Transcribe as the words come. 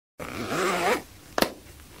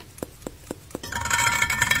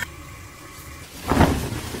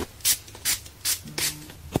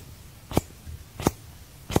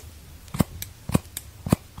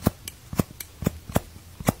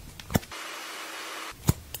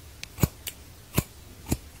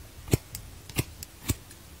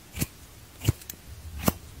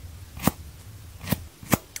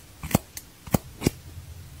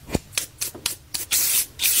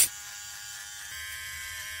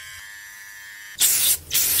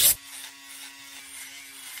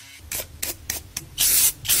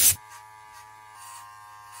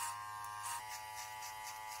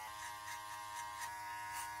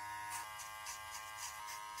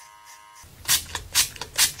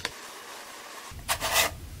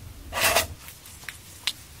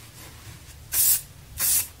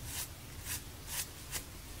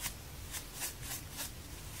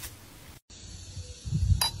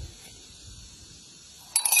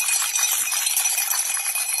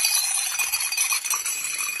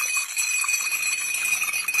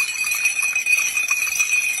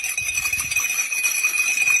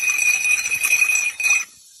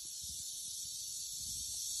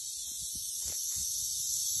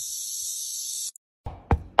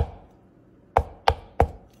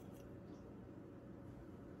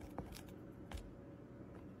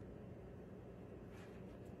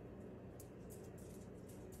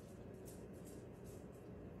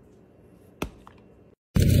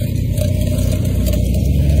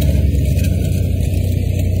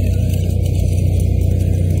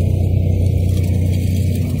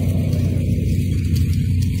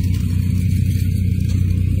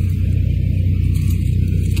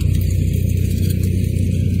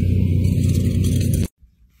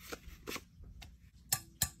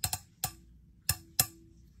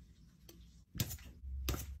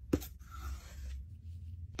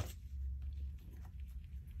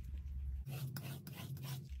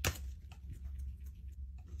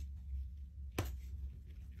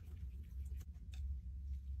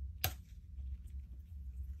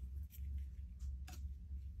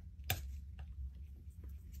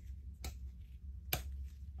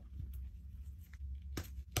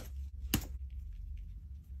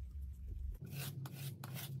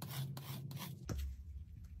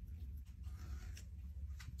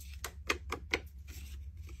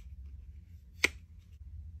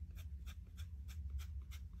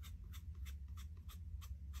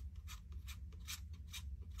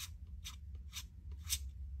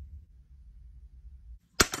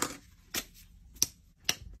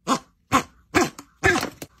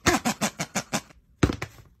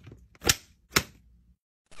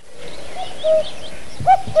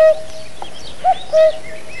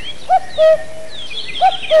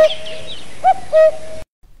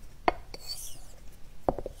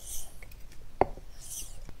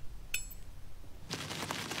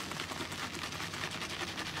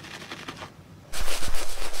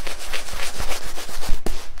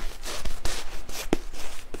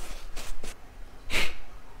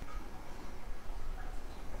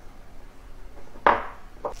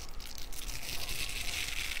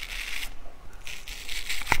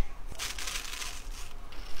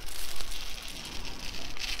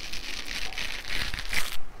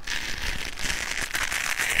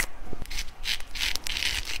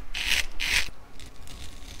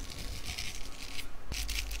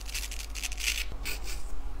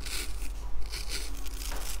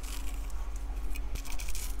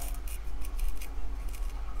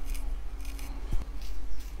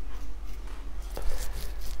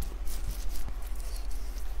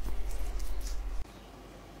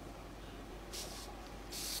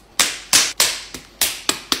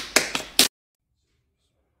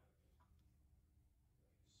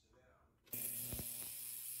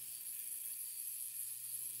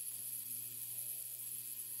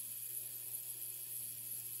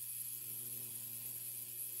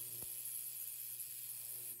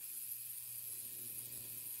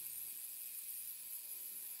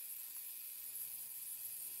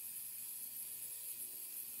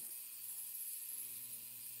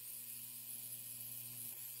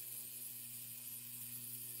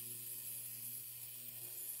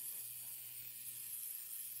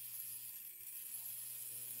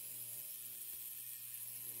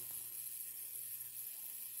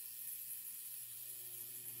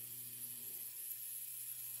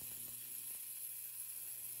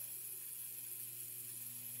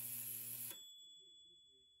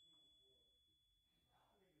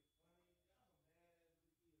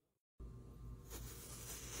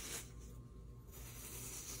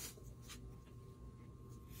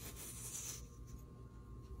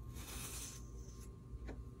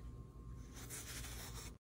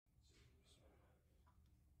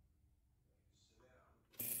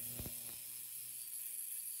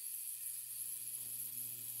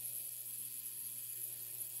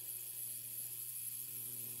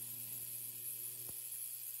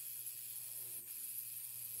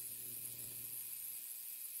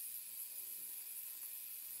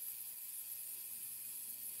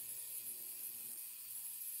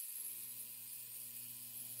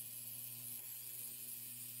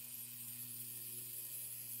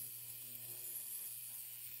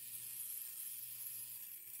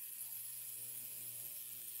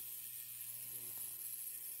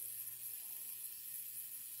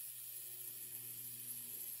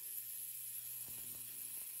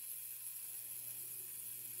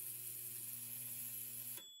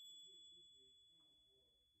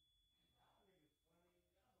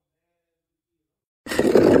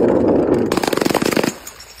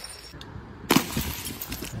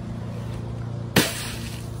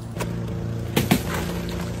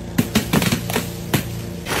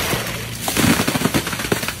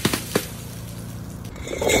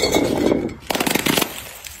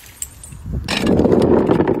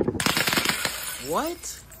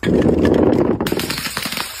What?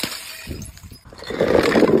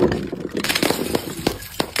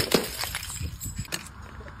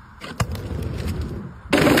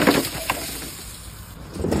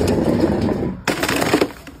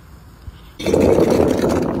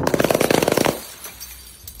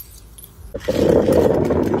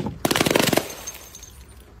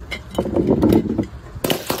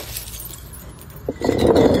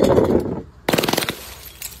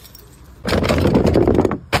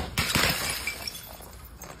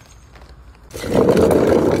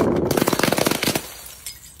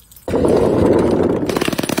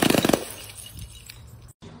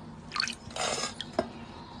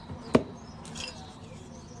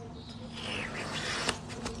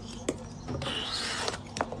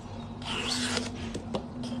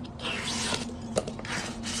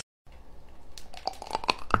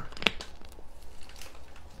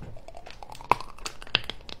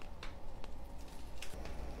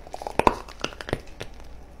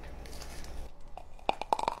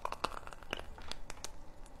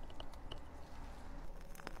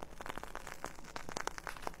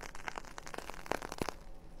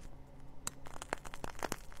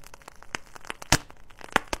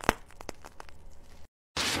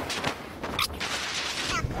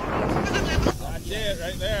 It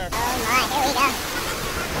right there. Oh my, here we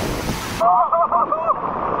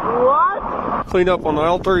go. What? Cleaned up on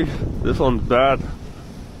aisle 3. This one's bad.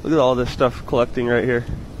 Look at all this stuff collecting right here.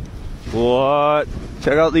 What?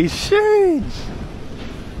 Check out these shades.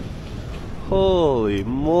 Holy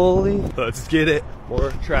moly. Let's get it.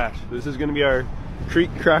 More trash. This is gonna be our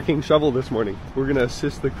creek cracking shovel this morning. We're gonna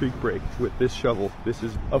assist the creek break with this shovel. This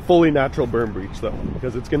is a fully natural berm breach though,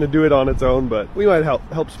 because it's gonna do it on its own, but we might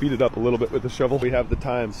help speed it up a little bit with the shovel. We have the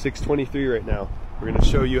time, 6:23 right now. We're gonna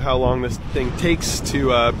show you how long this thing takes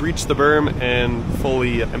to breach the berm and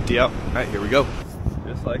fully empty out. All right, here we go.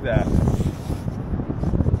 Just like that.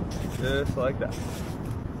 Just like that.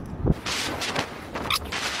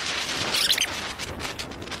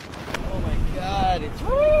 God, it's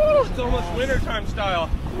almost wintertime style.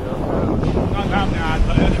 Yeah. Not that bad,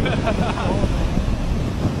 but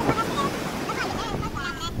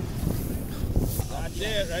that's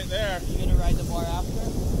it right there. You gonna ride the bar after?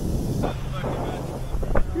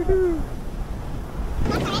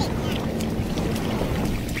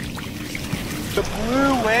 The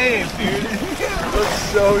blue wave, dude. It looks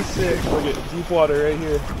so sick. Look at deep water right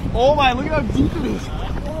here. Oh my, look at how deep it is.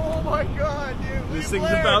 Oh my god, dude. This thing's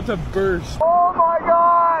about to burst. Oh my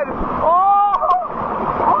god! Oh!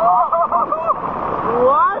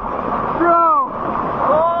 What? Bro!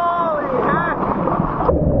 Holy heck!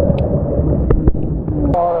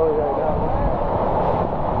 Oh, right now.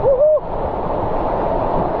 Woohoo!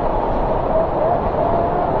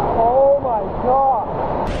 Oh my god!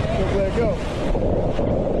 Just let it go.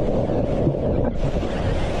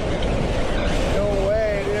 No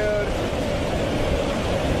way, dude.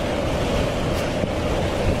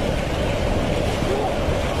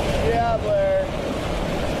 Yeah, Blair.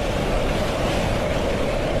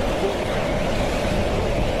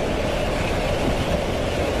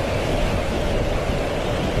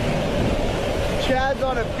 Chad's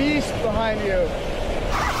on a beast behind you.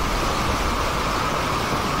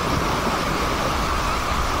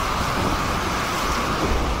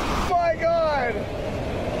 My God!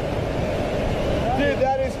 Dude,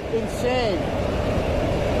 that is insane.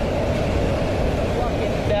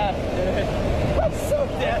 Fucking death, dude. That's so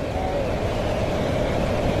death.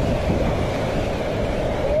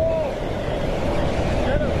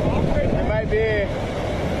 It might be.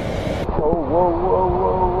 Oh, whoa, whoa,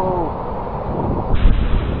 whoa, whoa.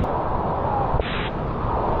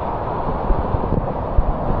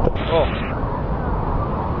 Oh.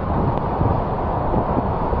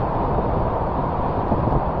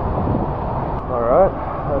 Alright,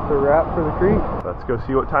 that's a wrap for the creek. Let's go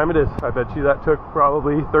see what time it is. I bet you that took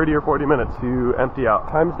probably 30 or 40 minutes to empty out.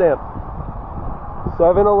 Timestamp.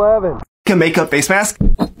 7:11. Makeup face mask,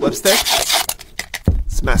 lipstick,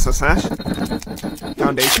 smash,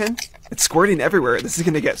 foundation. It's squirting everywhere. This is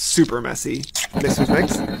gonna get super messy. Mix,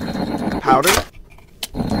 powder,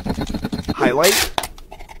 highlight,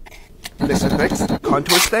 mix,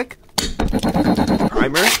 contour stick,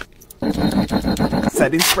 primer,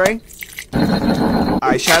 setting spray,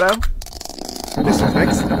 eyeshadow, mix,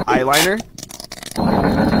 eyeliner,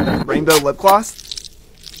 rainbow lip gloss,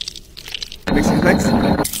 mix,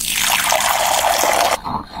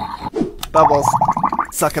 bubbles,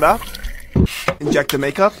 suck it up, inject the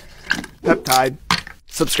makeup, peptide,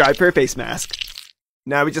 subscribe for a face mask.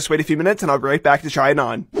 Now we just wait a few minutes and I'll be right back to try it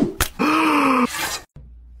on.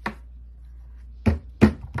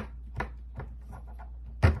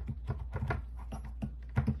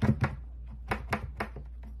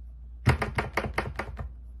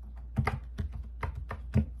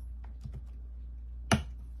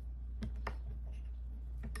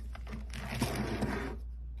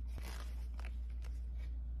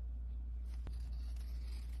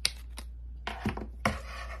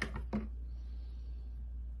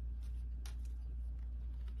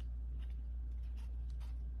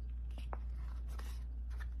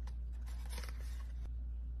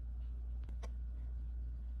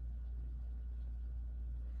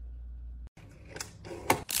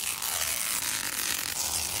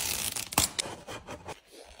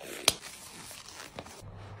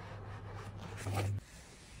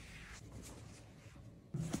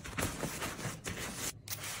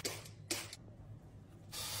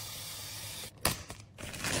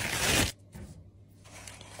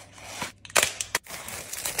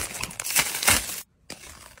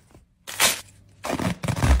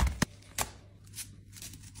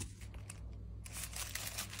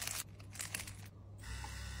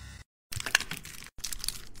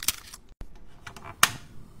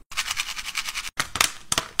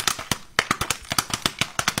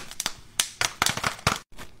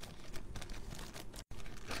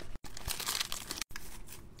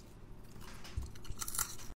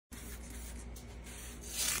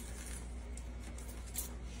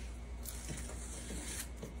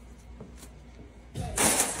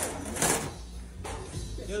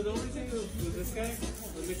 Yeah, the only thing with this guy,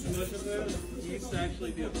 that makes the motion there, he used to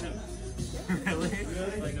actually be a pimp. Really?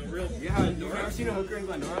 Like a real. Yeah, you've never seen a hooker in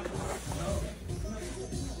Glendora? No.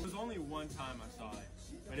 It was only one time I saw it,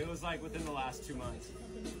 but it was like within the last 2 months.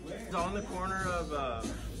 It was on the corner of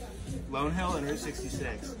Lone Hill and Route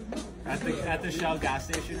 66, at the Shell gas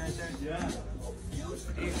station right there. Yeah.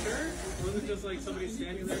 Are you sure? Was it just like somebody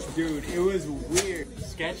standing there? Dude, it was weird.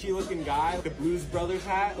 Sketchy looking guy with a Blues Brothers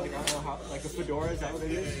hat, like I don't know how, like a fedora, is that what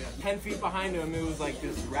it is? 10 feet behind him, it was like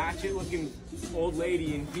this ratchet looking old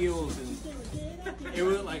lady in heels, and it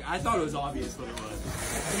was like, I thought it was obvious what it was.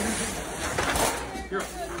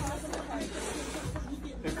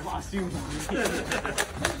 The costume.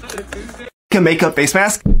 Makeup face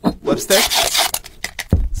mask, lipstick,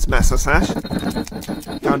 smash,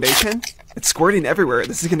 foundation. It's squirting everywhere.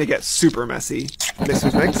 This is gonna get super messy. Mix,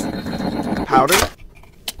 powder,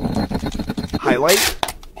 highlight,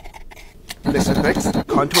 mix,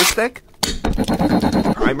 contour stick,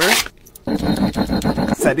 primer,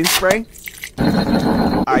 setting spray,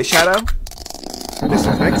 eyeshadow, mix,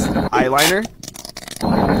 eyeliner,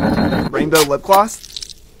 rainbow lip gloss,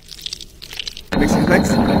 mix,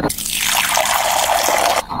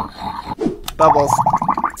 bubbles,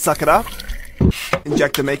 suck it up,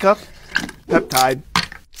 inject the makeup, peptide,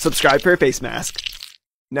 subscribe for a face mask.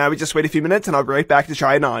 Now we just wait a few minutes and I'll be right back to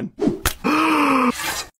try it on.